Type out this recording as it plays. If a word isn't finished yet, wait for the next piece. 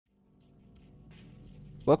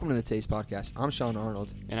Welcome to the Taste Podcast. I'm Sean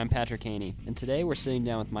Arnold. And I'm Patrick Haney. And today we're sitting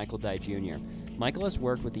down with Michael Dye Jr. Michael has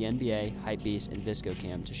worked with the NBA, Hypebeast, and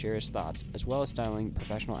ViscoCam to share his thoughts, as well as styling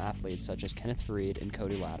professional athletes such as Kenneth Faried and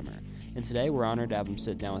Cody Latimer. And today we're honored to have him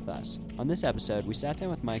sit down with us. On this episode, we sat down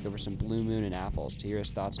with Mike over some Blue Moon and apples to hear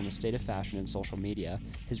his thoughts on the state of fashion and social media,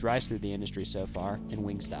 his rise through the industry so far, and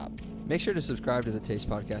Wingstop. Make sure to subscribe to the Taste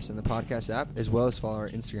Podcast in the podcast app, as well as follow our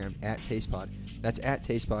Instagram at TastePod. That's at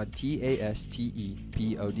TastePod,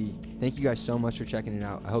 TastePod. Thank you guys so much for checking it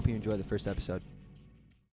out. I hope you enjoyed the first episode.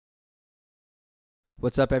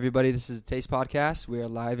 What's up, everybody? This is the Taste Podcast. We are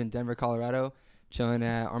live in Denver, Colorado, chilling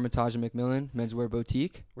at Armitage and McMillan Menswear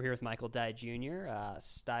Boutique. We're here with Michael Dye Jr.,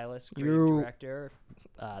 stylist, creative director,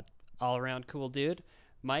 all-around cool dude.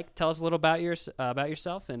 Mike, tell us a little about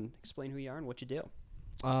yourself and explain who you are and what you do.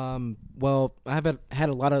 Well, I've had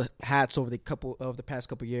a lot of hats over the past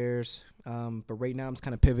couple years, but right now I'm just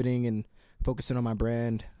kind of pivoting and focusing on my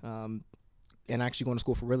brand, and actually going to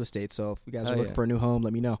school for real estate. So if you guys are looking for a new home,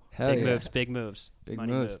 let me know. Big moves.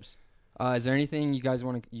 Money moves. Is there anything you guys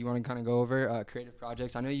want to kind of go over? Creative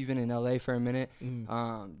projects. I know you've been in LA for a minute,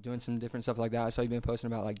 doing some different stuff like that. I saw you've been posting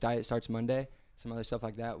about like Diet Starts Monday, some other stuff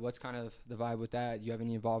like that. What's kind of the vibe with that? Do you have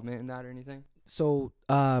any involvement in that or anything? So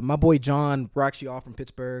my boy John, we're actually all from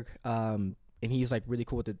Pittsburgh, and he's like really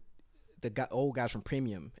cool with the old guys from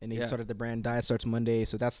Premium, and he started the brand Diet Starts Monday.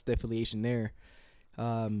 So that's the affiliation there.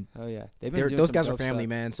 Oh yeah, those guys are family,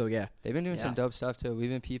 man. So yeah, they've been doing some dope stuff too. We've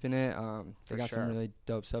been peeping it. They got some really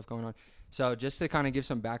dope stuff going on. So just to kind of give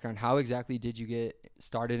some background, how exactly did you get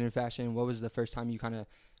started in fashion? What was the first time you kind of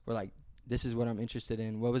were like, this is what I'm interested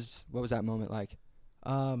in? What was that moment like?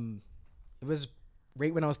 It was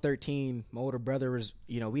right when I was 13. My older brother was,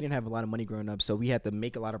 we didn't have a lot of money growing up, so we had to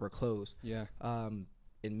make a lot of our clothes. Yeah.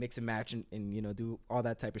 And mix and match and do all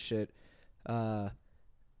that type of shit.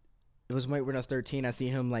 It was when I was 13. I see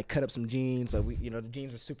him like cut up some jeans. Like the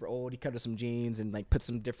jeans were super old. He cut up some jeans and like put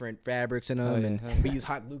some different fabrics in them. And we used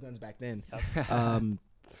hot glue guns back then.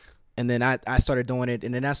 And then I started doing it,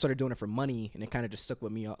 and then I started doing it for money, and it kind of just stuck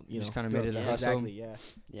with me. You just kind of made it a hustle. Exactly. Yeah.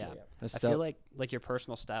 Yeah. I feel like your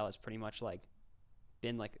personal style has pretty much like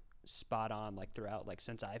been like spot on like throughout, like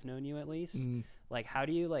since I've known you at least. Like how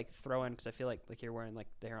do you like throw in, because I feel like you're wearing like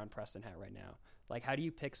the Heron Preston hat right now. Like how do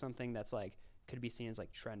you pick something that's like could be seen as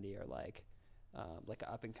like trendy or like an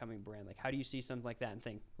up and coming brand? Like how do you see something like that and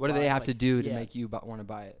think, what do they have to do to make you want to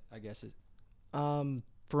buy it? I guess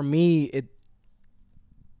for me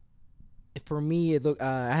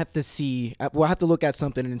I have to see. I have to look at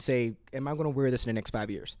something and say, am I going to wear this in the next 5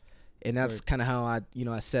 years? And that's kind of how I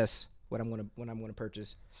assess what I'm going to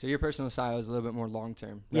purchase. So your personal style is a little bit more long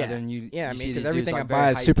term. Yeah. Than you I mean, because dudes, everything like, I buy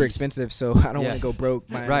is super expensive, so I don't want to go broke.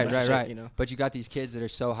 Right. But you got these kids that are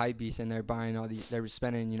so hype beasts, and they're buying they're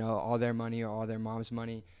spending all their money or all their mom's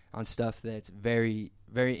money on stuff that's very,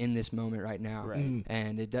 very in this moment right now. Right.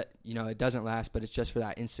 And it doesn't last, but it's just for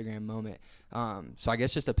that Instagram moment. So I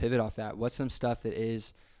guess just to pivot off that, what's some stuff that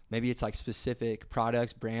is, maybe it's like specific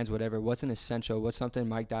products, brands, whatever. What's an essential? What's something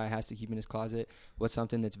Mike Dye has to keep in his closet? What's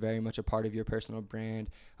something that's very much a part of your personal brand?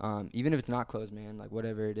 Even if it's not clothes, man, like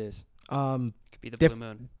whatever it is. Could be the Blue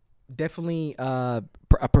Moon. Definitely a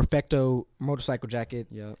Perfecto motorcycle jacket,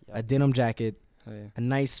 a denim jacket, a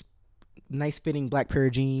nice fitting black pair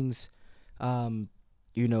of jeans.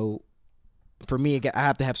 For me, I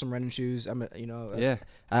have to have some running shoes. I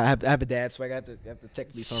have a dad, so I have the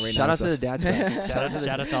tech lease on right now. Shout out to the dads.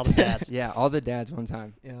 Shout out to all the dads. Yeah, all the dads one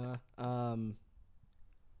time. Yeah.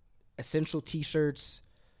 Essential T-shirts.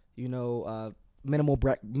 Minimal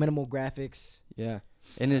graphics. Yeah.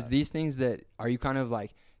 And is these things that are you kind of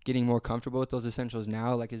like getting more comfortable with those essentials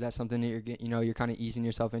now? Like, is that something that you're kind of easing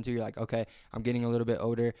yourself into? You're like, okay, I'm getting a little bit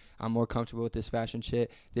older. I'm more comfortable with this fashion shit.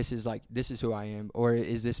 This is who I am. Or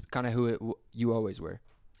is this kind of who you always were?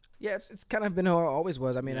 Yeah, it's kind of been who I always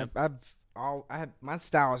was. I mean, my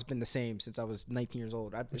style has been the same since I was 19 years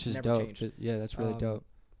old. Which is never dope. changed. Yeah, that's really dope.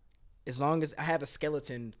 As long as I have a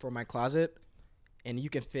skeleton for my closet, and I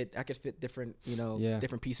could fit different,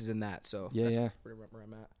 different pieces in that. So that's where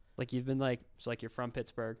I'm at. Like you've been you're from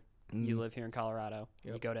Pittsburgh, you live here in Colorado,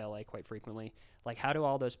 you go to LA quite frequently. Like how do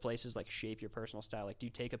all those places like shape your personal style? Like do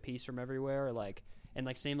you take a piece from everywhere, or like, and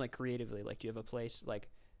like same like creatively, like do you have a place like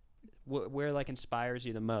where like inspires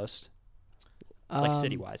you the most, like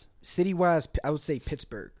city wise? City wise, I would say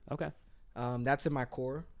Pittsburgh. Okay. That's in my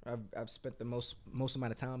core. I've spent the most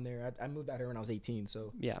amount of time there. I moved out here when I was 18,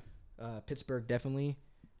 so yeah. Pittsburgh definitely.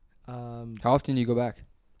 How often do you go back?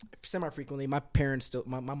 Semi-frequently. My parents still,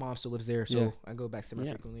 my mom still lives there, so I go back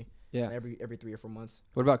semi-frequently. Yeah. Every 3 or 4 months.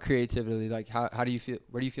 What about creativity? Like how do you feel?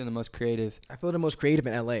 Where do you feel the most creative? I feel the most creative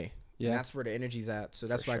in LA. Yeah. And that's where the energy's at. So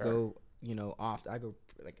that's For why sure. I go, off. I go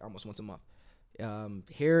like almost once a month.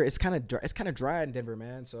 Here it's kind of dry in Denver,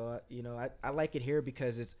 man. So I like it here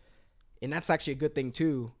because and that's actually a good thing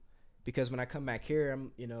too, because when I come back here,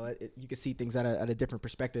 you can see things at a different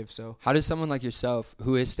perspective. So How does someone like yourself,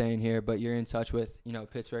 who is staying here, but you're in touch with,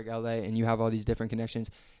 Pittsburgh, LA, and you have all these different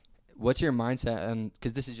connections, what's your mindset?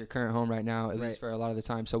 Because this is your current home right now, at least for a lot of the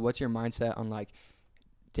time. So what's your mindset on like,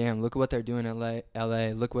 damn, look at what they're doing in LA,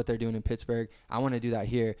 look what they're doing in Pittsburgh. I want to do that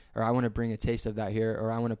here, or I want to bring a taste of that here,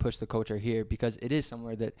 or I want to push the culture here, because it is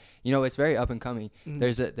somewhere that, it's very up and coming. Mhm.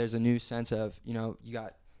 There's a new sense of, you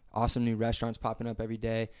got awesome new restaurants popping up every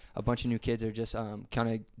day. A bunch of new kids are just kind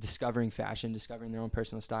of discovering fashion, discovering their own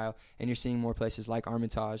personal style, and you're seeing more places like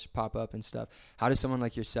Armitage pop up and stuff. How does someone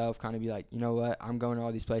like yourself kind of be like, you know what, I'm going to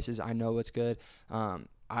all these places, I know what's good,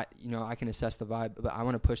 I can assess the vibe, but I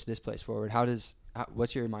want to push this place forward.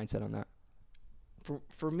 What's your mindset on that?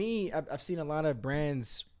 For me, I've seen a lot of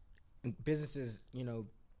brands, businesses,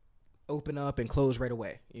 open up and close right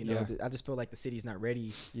away. I just feel like the city's not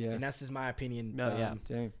ready. Yeah. And that's just my opinion. No, yeah.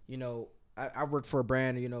 Dang. I worked for a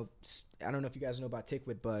brand, I don't know if you guys know about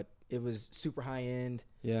Tickwood, but it was super high end.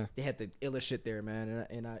 Yeah. They had the illest shit there, man.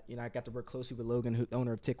 And I got to work closely with Logan, the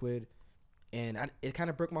owner of Tickwood. And it kind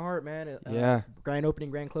of broke my heart, man. Yeah. Grand opening,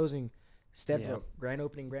 grand closing. Yeah. Broke. Grand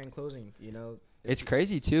opening, grand closing, It's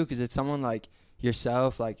crazy too, because it's someone like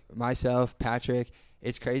yourself, like myself, Patrick.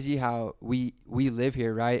 It's crazy how we live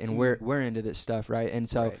here, right? And we're into this stuff, right? And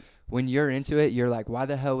so Right. when you're into it, you're like, why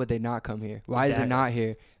the hell would they not come here? Why is it not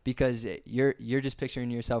here? Because you're just picturing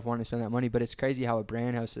yourself wanting to spend that money. But it's crazy how a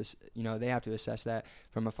brand house is, they have to assess that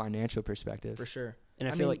from a financial perspective. For sure. And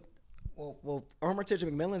I feel like Well, Armitage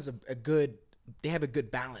and McMillan's they have a good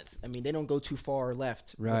balance. I mean, they don't go too far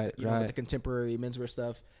left. Right, with the contemporary menswear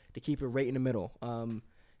stuff. They keep it right in the middle.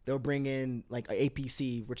 They'll bring in like a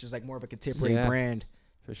APC, which is like more of a contemporary brand,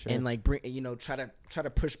 For sure. and like bring try to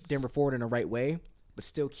push Denver forward in the right way, but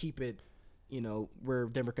still keep it, where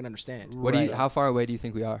Denver can understand. How far away do you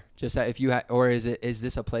think we are? Just that if you or is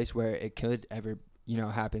this a place where it could ever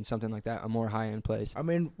happen, something like that, a more high end place? I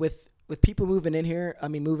mean, with people moving in here,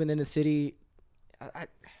 moving in the city,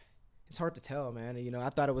 it's hard to tell, man. I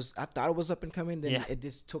thought it was up and coming, then it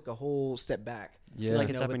just took a whole step back. I feel like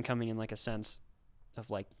it's up and coming in like a sense of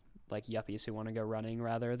like yuppies who want to go running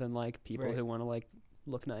rather than like people who want to like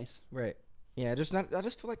look nice. Right. Yeah, I just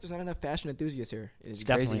feel like there's not enough fashion enthusiasts here. It's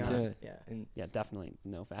definitely crazy not. too. Yeah. And Yeah, definitely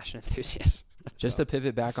no fashion enthusiasts. just to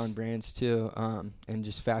pivot back on brands too, and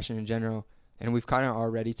just fashion in general. And we've kind of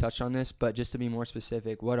already touched on this, but just to be more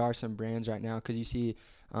specific, what are some brands right now? Because you see,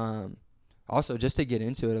 also just to get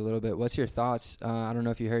into it a little bit, what's your thoughts? I don't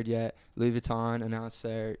know if you heard yet. Louis Vuitton announced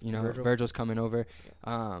their, Virgil's coming over.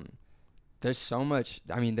 There's so much.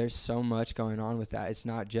 I mean, there's so much going on with that. It's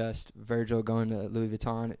not just Virgil going to Louis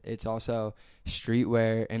Vuitton. It's also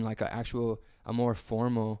streetwear and like a more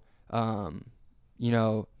formal,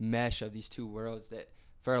 mesh of these two worlds that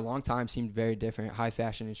for a long time seemed very different, high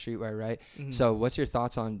fashion and streetwear, right? Mm-hmm. So what's your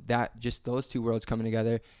thoughts on that, just those two worlds coming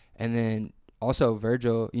together? And then also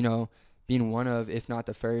Virgil, being one of, if not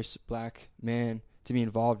the first black man to be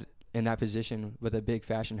involved in that position with a big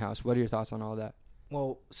fashion house. What are your thoughts on all that?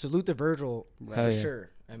 Well, salute to Virgil Hell for yeah. sure.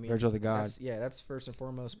 I mean, Virgil the God. That's first and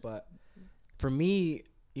foremost. But for me,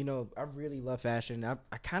 I really love fashion.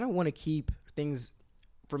 I kind of want to keep things.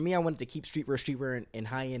 For me, I wanted to keep streetwear and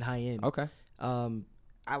high end. Okay.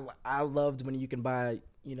 I loved when you can buy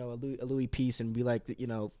a Louis piece and be like,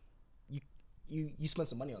 you spent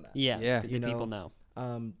some money on that. Yeah. The people know.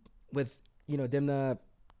 With Demna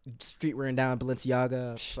streetwear and down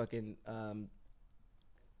Balenciaga, fucking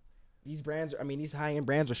these brands. I mean, these high end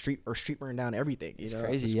brands are streetwear down everything. It's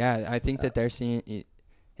crazy. Yeah, I think that they're seeing it.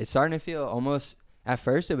 It's starting to feel almost. At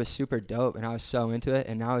first, it was super dope, and I was so into it,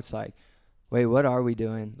 and now it's like, wait, what are we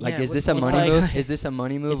doing? Like, is this a money move? Is this a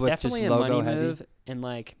money move It's with definitely just a logo money heavy? move, and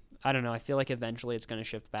like I don't know. I feel like eventually it's going to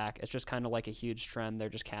shift back. It's just kind of like a huge trend. They're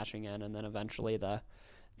just catching in, and then eventually the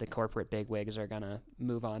corporate bigwigs are going to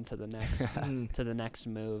move on to the next to the next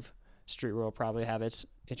move. Streetwear will probably have its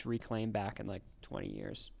reclaim back in like 20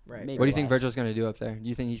 years. Right. Maybe What do you think less. Virgil's going to do up there? Do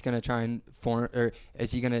you think he's going to try and form, or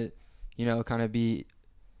is he going to, kind of be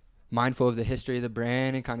mindful of the history of the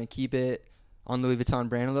brand and kind of keep it on Louis Vuitton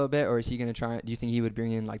brand a little bit, or is he going to try? Do you think he would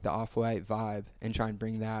bring in like the Off-White vibe and try and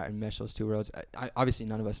bring that and mesh those two worlds? Obviously,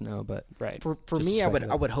 none of us know, but Right. For Just me, I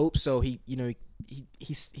speculative. would hope so. He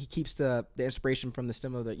keeps the inspiration from the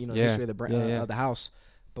stem of the history of the brand of the house,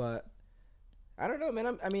 but I don't know,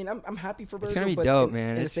 man. I'm happy for Virgil. It's gonna be but dope, in,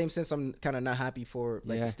 man. In the same sense, I'm kind of not happy for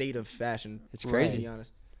like Yeah. the state of fashion. It's To crazy. be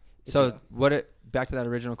honest. So back to that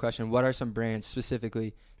original question, what are some brands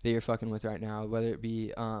specifically that you're fucking with right now? Whether it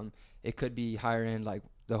be, it could be higher end, like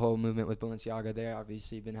the whole movement with Balenciaga. They're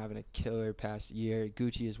obviously been having a killer past year.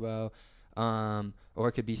 Gucci as well. Or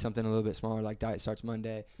it could be something a little bit smaller like Diet Starts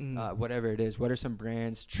Monday. Whatever it is. What are some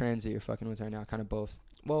brands, trends that you're fucking with right now? Kind of both.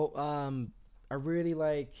 Well, I really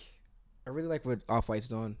like what Off-White's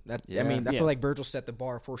doing. I mean, I feel like Virgil set the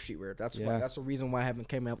bar for streetwear. That's the reason why I haven't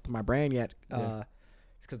came up with my brand yet.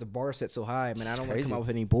 It's because the bar is set so high. I mean, I don't want to come up with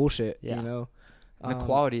any bullshit. You know, the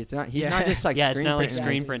quality. It's not. He's not just like it's screen not like printing.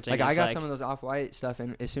 screen printing. Like I got some of those Off-White stuff,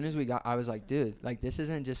 and as soon as I was like, dude, like this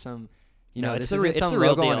isn't just some. You know, this isn't some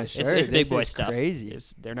real logo deal. on a shirt. It's big boy stuff. stuff. Crazy.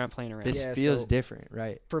 They're not playing around. This feels different,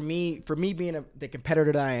 right? For me being the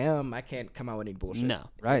competitor that I am, I can't come out with any bullshit. No,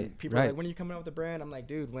 right. People are like, when are you coming out with the brand? I'm like,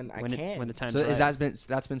 dude, when I can. When the time's right. So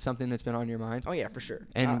that's been something that's been on your mind? Oh yeah, for sure.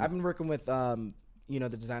 And I've been working with the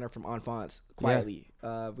designer from Enfants quietly.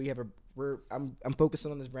 I'm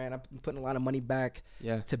focusing on this brand. I'm putting a lot of money back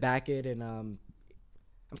to back it, and I'm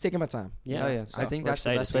taking my time. Yeah. So I think that's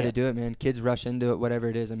the best way to do it, man. Kids rush into it, whatever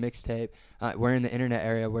it is, a mixtape. We're in the internet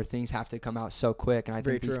era where things have to come out so quick, and I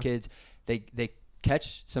think these kids, they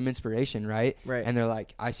catch some inspiration, right? Right. And they're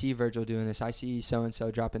like, I see Virgil doing this. I see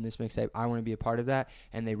so-and-so dropping this mixtape. I want to be a part of that,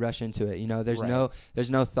 and they rush into it. You know, there's no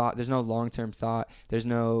thought. There's no long-term thought. There's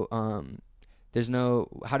no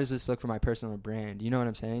how does this look for my personal brand? You know what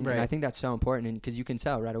I'm saying? Right. And I think that's so important, and because you can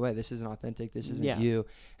tell right away this isn't authentic, this isn't you.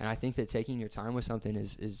 And I think that taking your time with something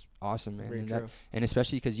is awesome, man. And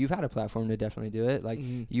especially because you've had a platform to definitely do it. Like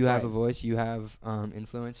you have a voice, you have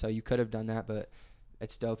influence, so you could have done that, but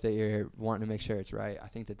it's dope that you're wanting to make sure it's right. I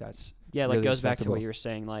think that's like really goes back to what you were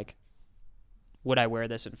saying, like, would I wear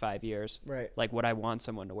this in 5 years? Right. Like, would I want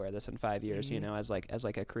someone to wear this in 5 years? You know, as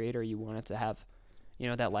like a creator, you want it to have, you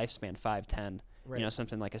know, that lifespan 5-10. Right. You know,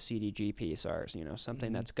 something like a CDG piece or, you know,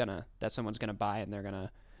 something that someone's gonna buy and they're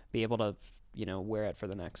gonna be able to, you know, wear it for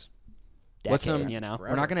the next decade. You know,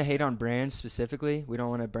 we're not gonna hate on brands specifically. We don't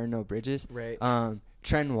want to burn no bridges. Right.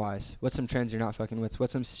 Trend wise, what's some trends you're not fucking with?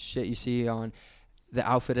 What's some shit you see on the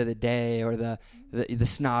outfit of the day or the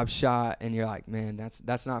snob shot, and you're like, man,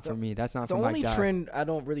 that's not for me. That's not for my guy. The only trend I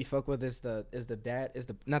don't really fuck with is the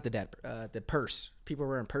purse. People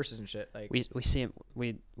wearing purses and shit. Like we see him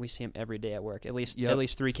we see him every day at work. At least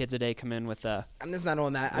 3 kids a day come in with I'm just not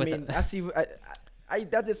on that. I mean, I see. I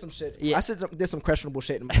did some shit. Yeah. I did some questionable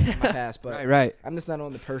shit in my past, but right. I'm just not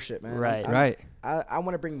on the purse shit, man. Right. I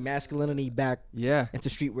want to bring masculinity back. Into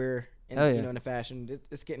streetwear. And, you know, in the fashion,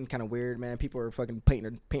 it's getting kind of weird, man. People are fucking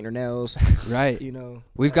painting their nails, right? You know,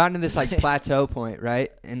 we've gotten to this like plateau point,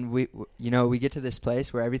 right? And we get to this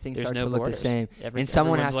place where everything starts to look the same, and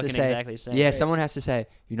someone has to say, exactly someone has to say,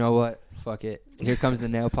 you know what? Fuck it. Here comes the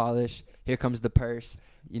nail polish. Here comes the purse.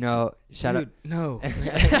 You know, shut up. No,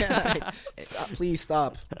 please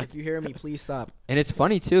stop. If you hear me, please stop. And it's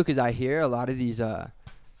funny too, because I hear a lot of these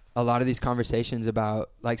conversations about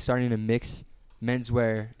like starting to mix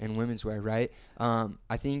menswear and women's wear, right?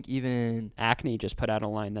 I think even Acne just put out a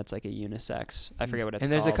line that's like a unisex. I forget what it's called.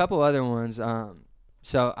 And there's a couple other ones.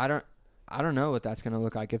 So I don't know what that's gonna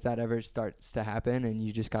look like if that ever starts to happen, and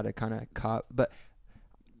you just gotta kind of cop. But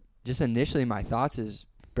just initially, my thoughts is,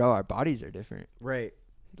 bro, our bodies are different, right?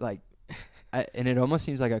 Like, and it almost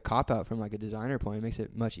seems like a cop out from like a designer point. It makes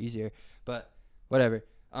it much easier, but whatever.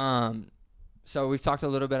 So we've talked a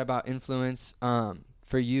little bit about influence.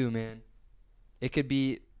 For you, man. It could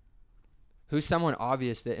be who's someone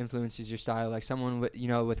obvious that influences your style, like someone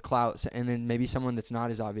with clout, and then maybe someone that's not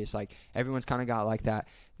as obvious. Like everyone's kind of got like that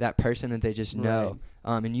person that they just know,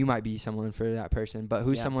 and you might be someone for that person. But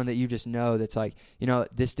who's someone that you just know that's like, you know,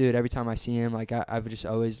 this dude, every time I see him, like I've just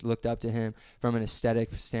always looked up to him from an aesthetic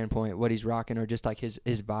standpoint, what he's rocking, or just like his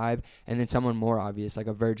vibe. And then someone more obvious, like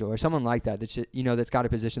a Virgil or someone like that, that's just, you know, that's got a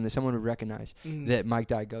position that someone would recognize that Mike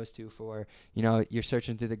Dye goes to for, you know, you're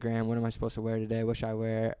searching through the gram, what am I supposed to wear today? What should I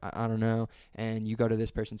wear? I don't know. And you go to this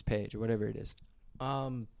person's page or whatever it is.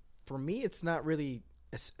 For me, it's not really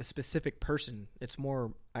a specific person. It's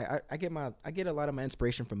more I get a lot of my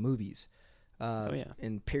inspiration from movies.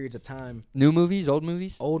 In periods of time. New movies, old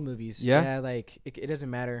movies? Old movies. Yeah, like it doesn't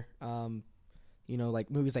matter. You know, like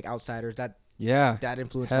movies like Outsiders, that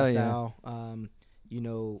influenced my style. You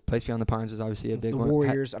know, Place Beyond the Pines was obviously a big one. The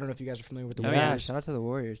Warriors. I don't know if you guys are familiar with the Warriors. Yeah, shout out to the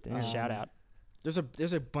Warriors. Damn. Shout out. There's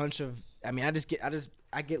a bunch of, I mean,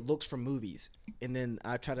 I get looks from movies, and then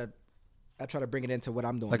I try to bring it into what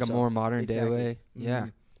I'm doing. Like a more modern day way. Yeah.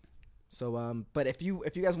 So, but if you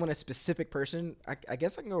guys want a specific person, I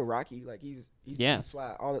guess I can go with Rocky. Like he's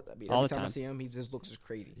fly. Every time I see him, he just looks just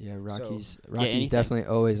crazy. Yeah, Rocky's definitely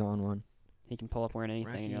always on one. He can pull up wearing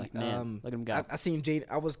anything, and you're like, Rocky, man, look at him go. I seen Jade.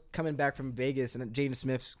 I was coming back from Vegas, and Jaden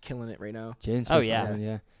Smith's killing it right now. Jaden Smith. Oh, yeah.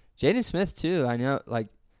 Yeah. Jaden Smith too. I know. Like,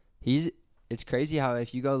 it's crazy how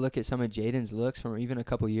if you go look at some of Jaden's looks from even a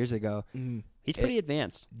couple years ago, He's pretty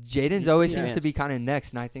advanced. Jaden's always pretty seems to be kind of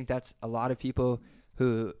next, and I think that's a lot of people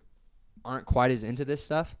who aren't quite as into this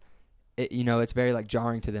stuff. It's very like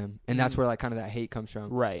jarring to them, and that's where like kind of that hate comes from.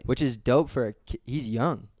 Right. Which is dope for a kid. He's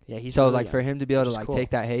young. Yeah, he's so really like young. for him to be able to Which is like cool. take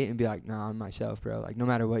that hate and be like, nah, I'm myself, bro. Like no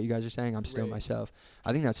matter what you guys are saying, I'm still Right. myself.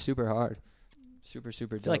 I think that's super hard. Super,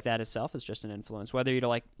 super I dope. feel like that itself is just an influence, whether you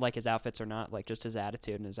like his outfits or not. Like just his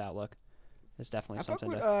attitude and his outlook is definitely I fuck something.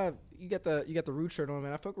 with you got the root shirt on,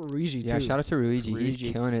 man. I fuck with Ruigi Yeah, too. shout out to Ruigi. He's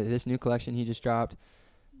Ruigi. killing it. This new collection he just dropped,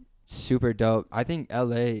 super dope. I think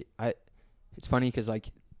LA. It's funny because like,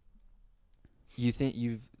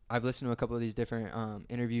 I've listened to a couple of these different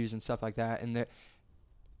interviews and stuff like that, and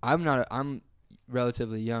I'm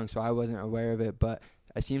relatively young, so I wasn't aware of it, but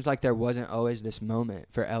it seems like there wasn't always this moment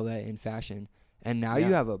for LA in fashion, and now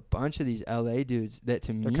you have a bunch of these LA dudes that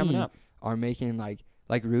to They're coming me up. are making like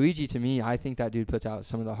Ruigi. To me, I think that dude puts out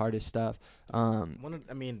some of the hardest stuff.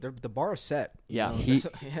 The bar is set. you Yeah. know?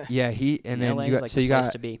 He- and then LA you is got like so the you place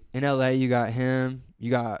got to be. in LA, you got him, you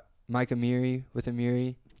got Mike Amiri with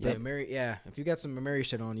Amiri. Yeah, Mary. Yeah, if you got some Mary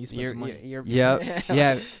shit on, you spend some money. You're Yep.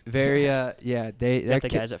 Yeah, very they're got the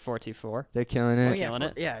guys at 424. they're killing Oh it. yeah, Killing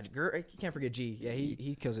it. yeah. You can't forget G. Yeah,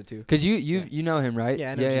 he kills it too. Cause you know him, right?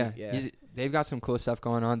 Yeah, I know G, yeah. They've got some cool stuff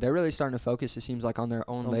going on. They're really starting to focus. It seems like on their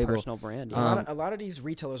own label. Personal brand. A Yeah. lot of these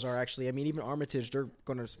retailers are actually. I mean, even Armitage, they're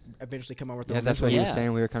going to eventually come out with their Yeah, own that's label. what he was Yeah.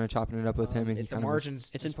 saying. We were kind of chopping it up with him, and he the kind of. margins.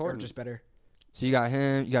 It's just, important. Are just better. So you got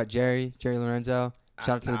him. You got Jerry Lorenzo. Shout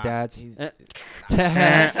out to the dads. He's,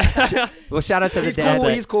 Well, shout out to the he's dads. cool.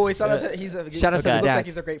 He's cool. Shout out to Shout out to he the looks dads. like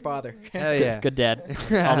he's a great father. Hell yeah. Good dad.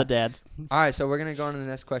 All the dads. All right, so we're gonna go on to the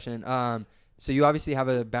next question. So you obviously have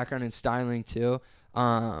a background in styling too,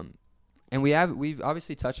 and we've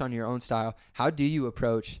obviously touched on your own style. How do you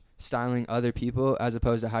approach styling other people as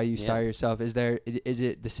opposed to how you style yourself? Is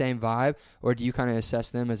it the same vibe, or do you kind of assess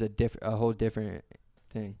them as a whole different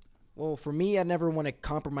thing? Well, for me, I never want to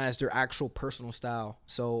compromise their actual personal style.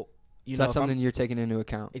 So So that's something you're taking into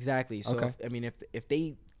account. Exactly. So Okay. if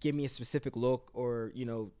they give me a specific look or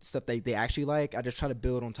stuff they actually like, I just try to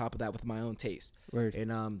build on top of that with my own taste. Word.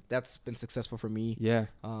 And that's been successful for me. Yeah.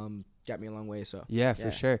 Got me a long way. So Yeah, for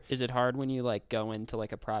sure. Is it hard when you like go into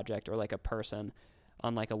like a project or like a person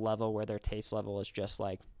on like a level where their taste level is just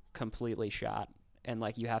like completely shot and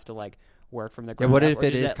like you have to like work from the Yeah. ground What up, if or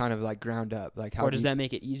it does is that- kind of like ground up? Like how or does that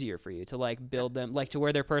make it easier for you to like build them like to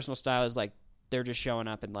where their personal style is like they're just showing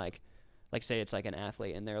up and like say it's like an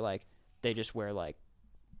athlete and they're like they just wear like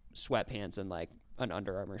sweatpants and like an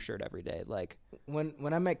Under Armour shirt every day. Like when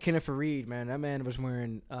I met Kenneth Fareed, man, that man was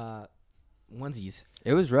wearing onesies.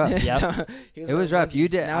 It was rough. Yep. It was rough. You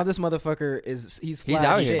did- Now this motherfucker he's fly He's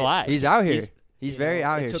out as here. shit. fly. He's out here. He's- He's very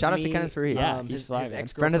out It here. took Shout out to me, Kenneth Fareed. Yeah, he's fly, his man.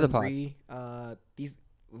 Friend of the pod.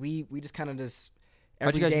 Bree, we just kind of just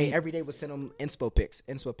How'd you guys meet? every day would send him inspo pics.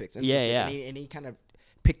 Yeah. And he kind of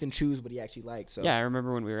picked and choose what he actually liked. So Yeah, I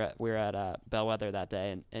remember when we were at Bellwether that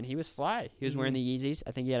day, and he was fly. He was wearing the Yeezys.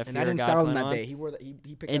 I think he had a and fear I didn't of style him Godflame that on. day. He wore that. He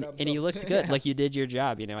picked And it up. he himself. looked good. Like you did your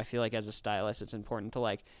job. I feel like as a stylist, it's important to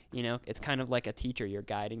like, it's kind of like a teacher. You're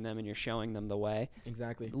guiding them and you're showing them the way,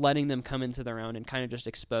 Exactly. letting them come into their own and kind of just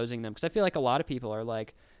exposing them. Because I feel like a lot of people are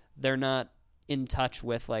like, they're not in touch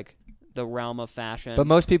with like the realm of fashion. But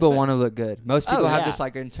most people want to look good. Most people have yeah. this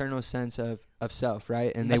like internal sense of self,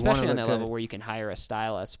 right? And they want to especially look on that good. level where you can hire a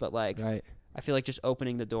stylist. But like, Right. I feel like just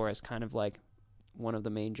opening the door is kind of like one of the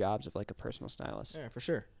main jobs of like a personal stylist. Yeah, for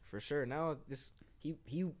sure. Now this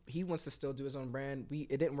he wants to still do his own brand.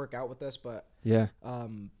 It didn't work out with us, but Yeah.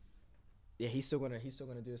 yeah, he's still gonna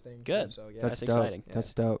do his thing. Good. So yeah, That's That's dope. exciting. Yeah.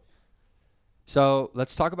 That's dope. So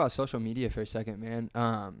let's talk about social media for a second, man.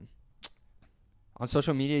 On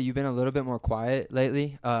social media, you've been a little bit more quiet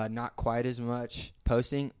lately. Not quite as much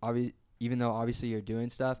posting, even though obviously you're doing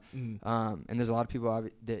stuff. And there's a lot of people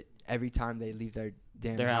that every time they leave their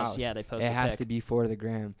damn Their house, yeah, they post it a has pic. to be for the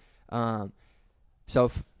gram. So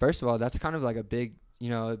first of all, that's kind of like a big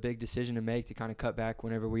decision to make to kind of cut back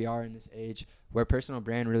whenever we are in this age where personal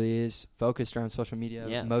brand really is focused around social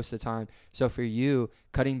media most of the time. So for you,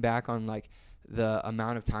 cutting back on like the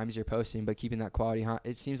amount of times you're posting, but keeping that quality high,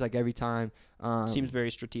 it seems like every time. Seems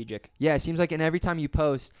very strategic. Yeah, it seems like, and every time you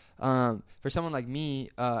post, for someone like me,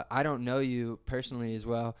 I don't know you personally as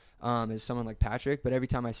well as someone like Patrick, but every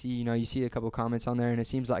time I see, you see a couple comments on there, and it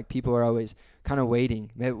seems like people are always kind of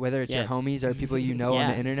waiting, whether it's your homies or people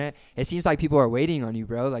on the internet. It seems like people are waiting on you,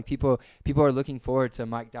 bro. Like people are looking forward to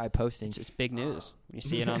Mike Dye posting. It's big news. When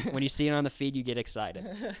you see it on the feed, you get excited.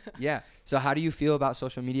 Yeah. So how do you feel about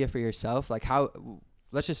social media for yourself? Like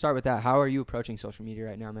let's just start with that. How are you approaching social media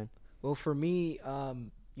right now, man? Well, for me,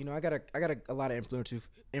 you know, I got a lot of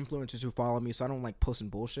influencers who follow me, so I don't like posting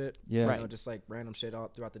bullshit. Yeah. You know, just like random shit all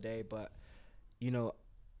throughout the day. But you know,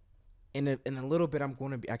 in a little bit, I'm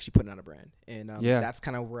going to be actually putting out a brand, and that's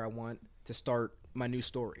kind of where I want to start my new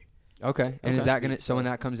story. Okay. And is that gonna? So when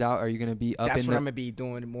that comes out, are you gonna be up? That's what I'm gonna be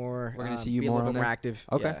doing more. We're gonna see you be more a little on bit more there? active.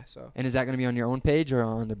 Okay. Yeah, so And is that gonna be on your own page or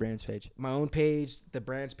on the brand's page? my own page, the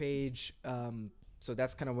brand's page. So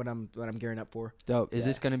that's kind of what I'm gearing up for. Dope. Is Yeah.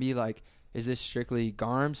 this gonna be like? Is this strictly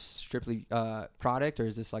Garms, strictly product, or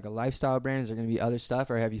is this like a lifestyle brand? Is there gonna be other stuff,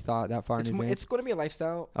 or have you thought that far in advance? It's going to be a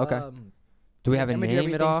lifestyle. Okay. Do we have a I'm gonna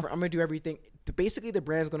name at all? I'm gonna do everything. Basically, the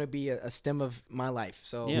brand's gonna be a stem of my life.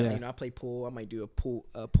 So Yeah. you know, I play pool. I might do a pool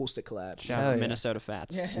stick collab. Shout out Hell to yeah. Minnesota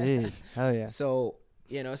Fats. Jeez. Hell yeah. So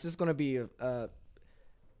you know, it's just gonna be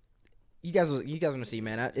you guys gonna see,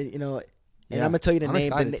 man. You know, and Yeah. I'm gonna tell you the I'm name.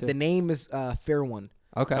 excited too. The name is Fair One.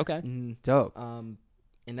 Okay. Okay. Mm-hmm. Dope. And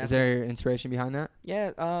Is that's there inspiration behind that?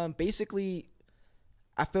 yeah. Basically,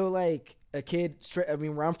 I feel like a kid. I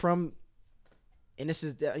mean, where I'm from, and this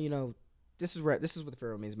is you know. This is what the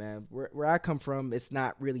fair means, man. Where I come from, it's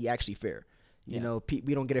not really actually fair. You Yeah. know,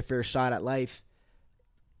 we don't get a fair shot at life.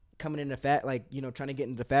 Coming into trying to get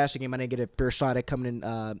into the fashion game, I didn't get a fair shot at coming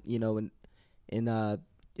in,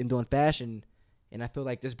 in doing fashion. And I feel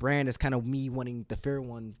like this brand is kind of me wanting the fair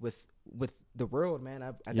one with the world,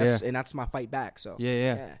 man. And that's my fight back. So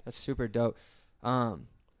Yeah. That's super dope.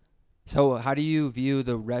 So how do you view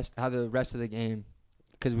the rest of the game?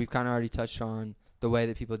 Because we've kind of already touched on the way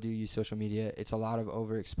that people do use social media. It's a lot of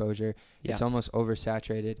overexposure. Yeah. It's almost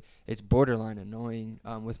oversaturated. It's borderline annoying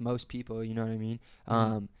with most people. You know what I mean?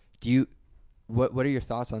 What are your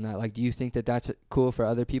thoughts on that? Like, do you think that that's cool for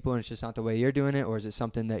other people and it's just not the way you're doing it, or is it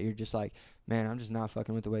something that you're just like, man, I'm just not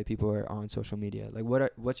fucking with the way people are on social media? Like,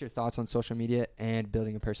 what's your thoughts on social media and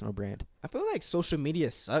building a personal brand? I feel like social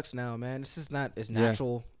media sucks now, man. This is not as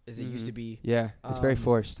natural as it used to be. Yeah, it's very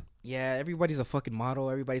forced. Yeah, everybody's a fucking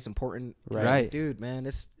model. Everybody's important. Right. Dude, man,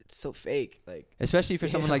 it's so fake. Like, especially for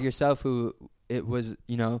someone Yeah. like yourself who it was,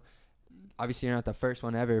 you know, obviously you're not the first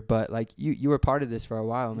one ever, but like you were part of this for a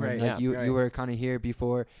while, man. Right, Like yeah, you were kind of here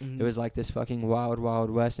before it was like this fucking wild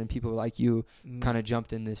west, and people like you kind of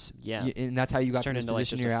jumped in this. Yeah. And that's how you got to turned this into like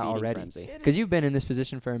position just you're a at feeding already. frenzy. Because you've been in this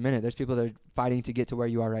position for a minute. There's people that are fighting to get to where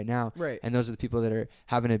you are right now, right. and those are the people that are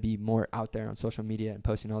having to be more out there on social media and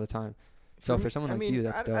posting all the time. So for someone like you,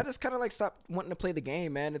 that's dope. I just kind of like stopped wanting to play the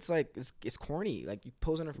game, man. It's like it's corny. Like you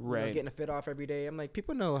posing, Right. getting a fit off every day. I'm like,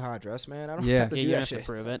 people know how I dress, man. I don't Yeah. have to Yeah, do you that don't have shit. to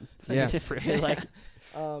prove it. Yeah. To prove it, like,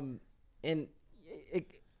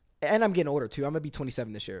 And I'm getting older too. I'm gonna be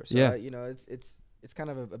 27 this year. So Yeah. you know, it's kind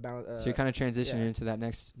of a balance. So you're kind of transitioning yeah. into that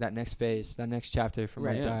next phase, that next chapter from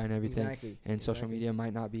Right. Mike Dye and everything. Exactly. And social Exactly. media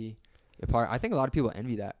might not be a part. I think a lot of people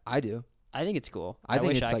envy that. I do. I think it's cool. I think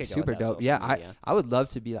wish it's I like could go super without dope. social Yeah, media. I would love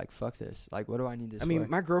to be like, fuck this. Like, what do I need this I mean, for?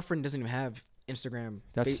 my girlfriend doesn't even have Instagram.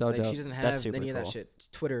 That's so dope. She doesn't That's have super any of that cool. shit.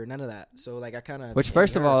 Twitter, none of that. So like, I kind of. Which,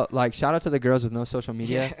 first of all, like, shout out to the girls with no social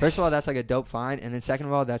media. Yeah. First of all, that's like a dope find, and then second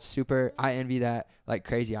of all, that's super. I envy that like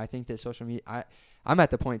crazy. I think that social media. I'm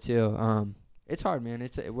at the point too. It's hard, man.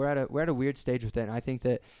 We're at a weird stage with it. And I think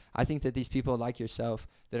that these people like yourself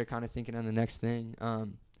that are kind of thinking on the next thing.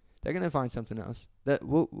 They're gonna find something else. That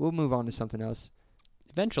we'll move on to something else.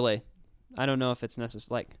 Eventually, I don't know if it's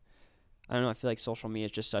necessary. Like, I don't know. I feel like social media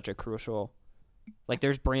is just such a crucial. Like,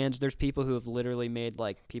 there's brands, there's people who have literally made,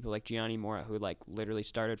 like, people like Gianni Mora who like literally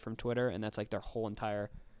started from Twitter, and that's like their whole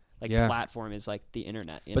entire platform is like the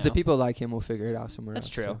internet. You But know? the people like him will figure it out somewhere That's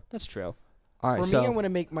else. true. too. That's true. All right, For so me, I want to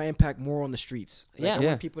make my impact more on the streets. Like, Yeah. I Yeah.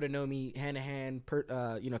 want people to know me hand to hand,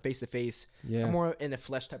 face to face. yeah, I'm more in the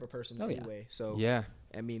flesh type of person Oh, yeah. anyway. So yeah,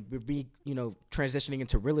 I mean, we'd be transitioning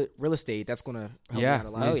into real estate. That's gonna help me yeah, out a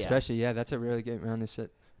lot. Oh, yeah. especially that's a really good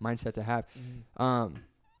mindset to have.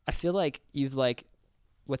 I feel like you've like,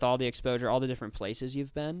 with all the exposure, all the different places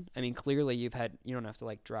you've been. I mean, clearly you don't have to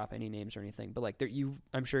like drop any names or anything, but like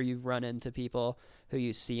I'm sure you've run into people who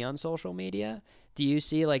you see on social media. Do you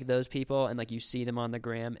see like those people and like you see them on the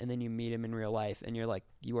gram and then you meet them in real life and you're like,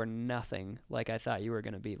 you are nothing like I thought you were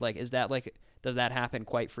going to be? Like, is that like, does that happen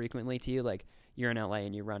quite frequently to you? Like, you're in LA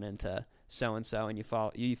and you run into so-and-so and you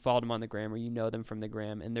follow them on the gram, or you know them from the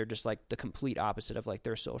gram, and they're just like the complete opposite of like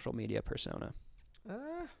their social media persona.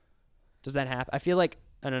 Does that happen? I feel like,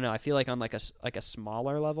 I don't know. I feel like on like a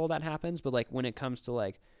smaller level that happens, but like when it comes to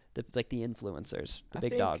like the influencers, the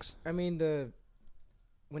big dogs. I mean,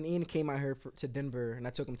 when Ian came out here to Denver and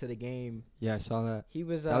I took him to the game, Yeah, I saw that. he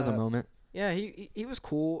was That was a moment. Yeah, he was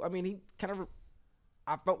cool. I mean, he kind of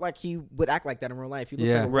I felt like he would act like that in real life. He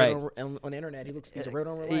looks Yeah. like a Right. weirdo on the internet. He's a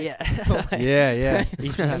weirdo in real life. Yeah. So, like, Yeah. He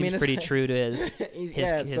I seems mean, pretty it's- true to his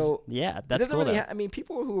so yeah, it that's doesn't cool really though. I mean,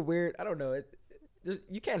 people who are weird, I don't know.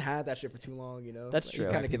 You can't have that shit for too long, you know. That's Like, true.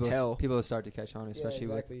 You kind of can tell. People will start to catch on, especially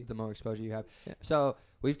exactly. with the more exposure you have. Yeah. So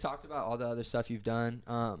we've talked about all the other stuff you've done,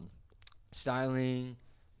 styling,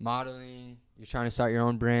 modeling. You're trying to start your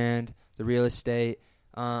own brand, the real estate.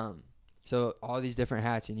 So all these different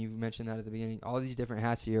hats, and you mentioned that at the beginning. All these different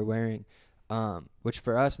hats that you're wearing, which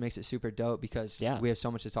for us makes it super dope because we have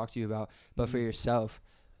so much to talk to you about. But for yourself,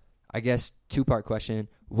 I guess 2-part question: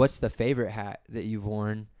 what's the favorite hat that you've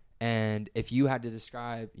worn? And if you had to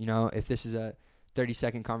describe, if this is a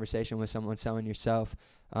 30-second conversation with someone selling yourself,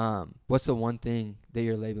 what's the one thing that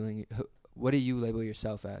you're labeling? What do you label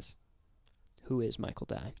yourself as? Who is Michael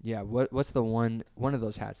Dye? Yeah. What's the one of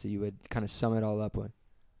those hats that you would kind of sum it all up with?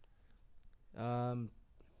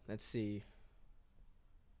 Let's see.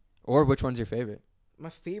 Or which one's your favorite? My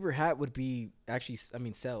favorite hat would be actually,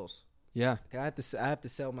 sales. Yeah. I have to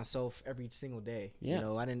sell myself every single day. Yeah.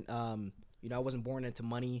 I didn't. I wasn't born into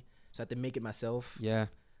money, so I had to make it myself. Yeah.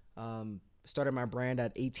 Started my brand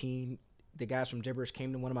at 18. The guys from Gibberish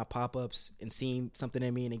came to one of my pop-ups and seen something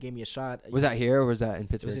in me, and they gave me a shot. Was that here or was that in It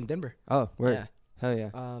Pittsburgh? was in Denver. Oh, word. Yeah. Hell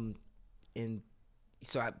yeah. And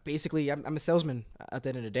so I'm a salesman at the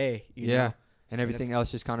end of the day. You Yeah. know? And everything else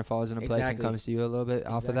just kind of falls into place and comes to you a little bit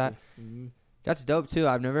off of that. Mm-hmm. That's dope too.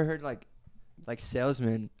 I've never heard like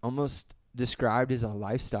salesman almost described as a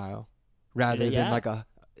lifestyle rather than like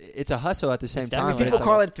it's a hustle at the same time. But People it's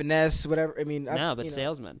call it finesse, whatever. I mean,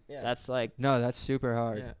 salesman. Yeah. That's like no, that's super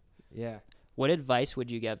hard. Yeah. Yeah. What advice would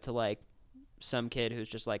you give to like some kid who's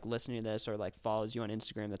just like listening to this or like follows you on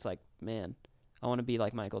Instagram that's like, man, I want to be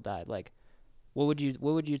like Michael Dye. Like, what would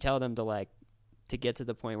you tell them to like to get to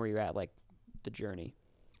the point where you're at, like the journey?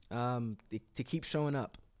 To keep showing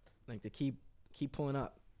up, like to keep pulling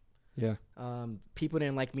up. Yeah. People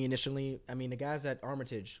didn't like me initially. I mean, the guys at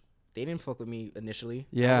Armitage, they didn't fuck with me initially.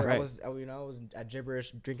 Yeah. I was at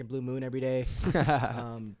Gibberish drinking Blue Moon every day.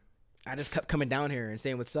 I just kept coming down here and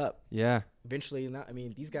saying what's up. Yeah. Eventually,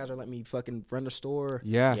 these guys are letting me fucking run the store.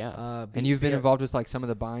 Yeah. Yeah. And you've been involved with like some of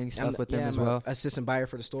the buying stuff with them as well. Assistant buyer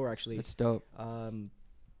for the store, actually. That's dope.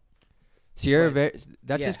 So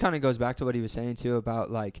just kind of goes back to what he was saying too about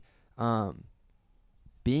like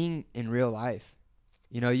being in real life.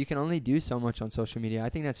 You can only do so much on social media. I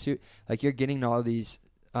think that's like you're getting to all these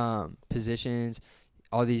positions,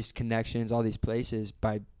 all these connections, all these places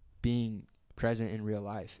by being present in real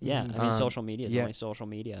life. Yeah, I mean, social media is only social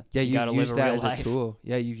media. Yeah, you gotta you've used live a that real as life. a tool.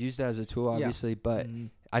 Yeah, you've used that as a tool, obviously, but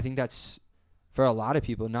I think that's for a lot of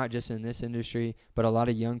people, not just in this industry, but a lot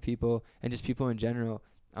of young people and just people in general,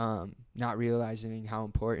 not realizing how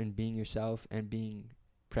important being yourself and being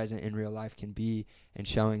present in real life can be, and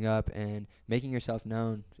showing up and making yourself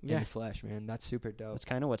known in the flesh, man. That's super dope. It's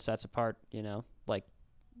kind of what sets apart, like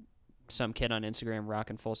some kid on Instagram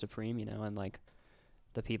rocking full Supreme, and like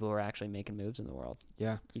the people who are actually making moves in the world.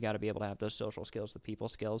 Yeah. You got to be able to have those social skills, the people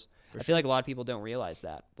skills. I feel like a lot of people don't realize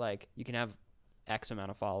that. Like, you can have X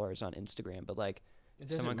amount of followers on Instagram, but like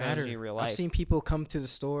someone comes to you in real life. I've seen people come to the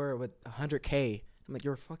store with 100K. I'm like,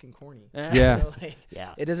 you're fucking corny. Yeah.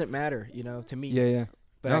 Yeah. It doesn't matter, to me. Yeah, yeah.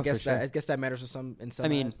 But No, I guess for sure. I guess that matters in some I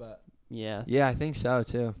eyes. But Yeah. Yeah, I think so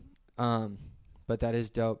too. But that is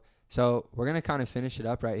dope. So we're gonna kind of finish it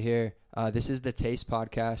up right here. This is the Taste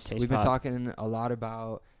Podcast. We've been talking a lot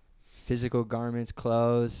about physical garments,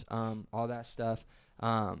 clothes, all that stuff.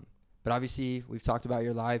 But obviously, we've talked about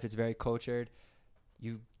your life. It's very cultured.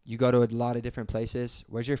 You go to a lot of different places.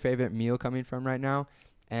 Where's your favorite meal coming from right now?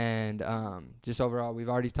 And just overall, we've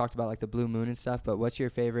already talked about like the Blue Moon and stuff. But what's your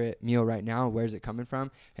favorite meal right now? Where's it coming from?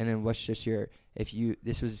 And then what's just you're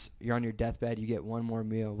on your deathbed, you get one more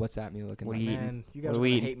meal. What's that meal looking like? man, you guys are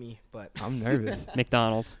gonna hate me, but I'm nervous.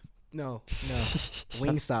 McDonald's. No.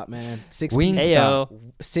 Wingstop, man.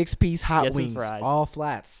 Wingstop. 6-piece hot Get some wings, fries. all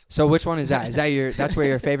flats. So which one is that? Is that that's where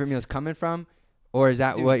your favorite meal is coming from, or is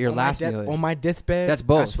that Dude, what your on my last meal is? On my deathbed, That's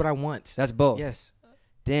both. That's what I want. That's both. Yes.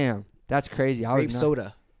 Damn, that's crazy. Grape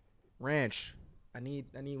soda, ranch. I need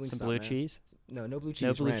Wingstop. Some blue man. cheese. No blue cheese.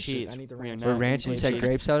 No blue ranch. cheese. I need the We are ranch. not For ranch, blue you said cheese.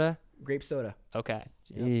 grape soda. Grape soda. Okay.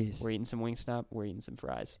 Jeez. We're eating some Wingstop. We're eating some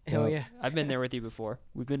fries. Hell Yep. yeah. I've been there with you before.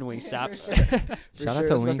 We've been to Wingstop. For Shout out sure, to that's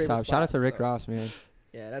my favorite Wingstop. Shout out to spot, Rick so. Ross, man.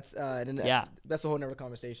 Yeah, that's and then Yeah. that's a whole nother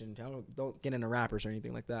conversation. Don't get into rappers or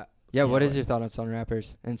anything like that. Yeah, what Yeah. is your thoughts on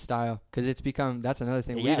rappers and style? Because it's become that's another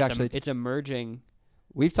thing Yeah, we've it's emerging.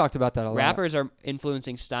 we've talked about that a lot. Rappers are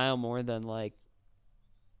influencing style more than like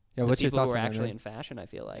Yeah, the what's your people thoughts who are on that? actually man? in fashion. I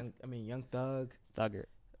feel like Young Thug. Thugger.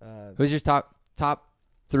 Who's your top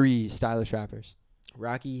 3 stylish rappers?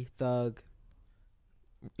 Rocky, Thug,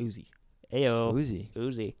 Uzi. Ayo, Uzi.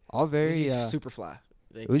 Uzi. All very Uzi's super fly.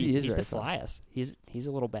 Like, Uzi is He's very the fly. flyest. He's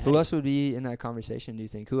a little bad. Who else would be in that conversation, do you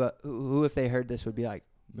think? Who if they heard this would be like,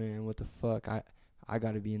 man, what the fuck? I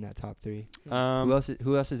got to be in that top 3.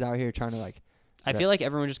 Who else is out here trying to like I feel like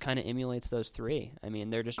everyone just kind of emulates those 3. I mean,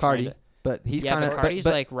 they're just Cardi, trying to, but he's yeah, kind but of Cardi's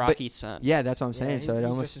like Rocky's son. Yeah, that's what I'm saying. Yeah, So it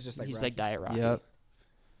almost is just like He's Rocky. like Diet Rocky. Yep.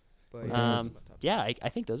 But, Yeah, I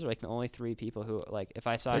think those are like the only 3 people who like if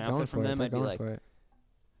I saw They're an going outfit from for it. them, They're I'd be going like, for it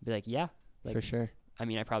yeah, like, for sure. I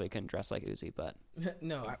mean, I probably couldn't dress like Uzi, but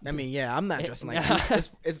no, I mean, yeah, I'm not dressing like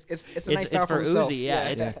it's a nice style it's for himself. Uzi.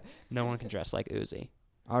 Yeah, no one can dress like Uzi.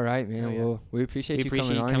 All right, man. Oh, yeah. Well, we appreciate We you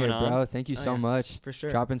appreciate coming you on here, coming on. bro. Thank you so yeah. much. For sure.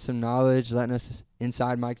 Dropping some knowledge, letting us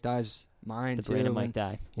inside Mike Dye's mind The too. brand of when, Mike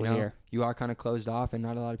Dye. you We're know, here. you are kind of closed off, and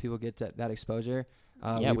not a lot of people get that exposure.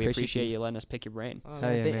 Yeah, we appreciate you letting us pick your brain. Oh, Hell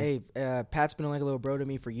man, yeah, hey, Pat's been like a little bro to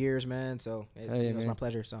me for years, man. So Hell yeah, it was my man.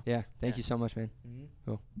 pleasure. So Yeah, thank Yeah. you so much, man. Mhm.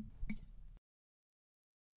 Cool.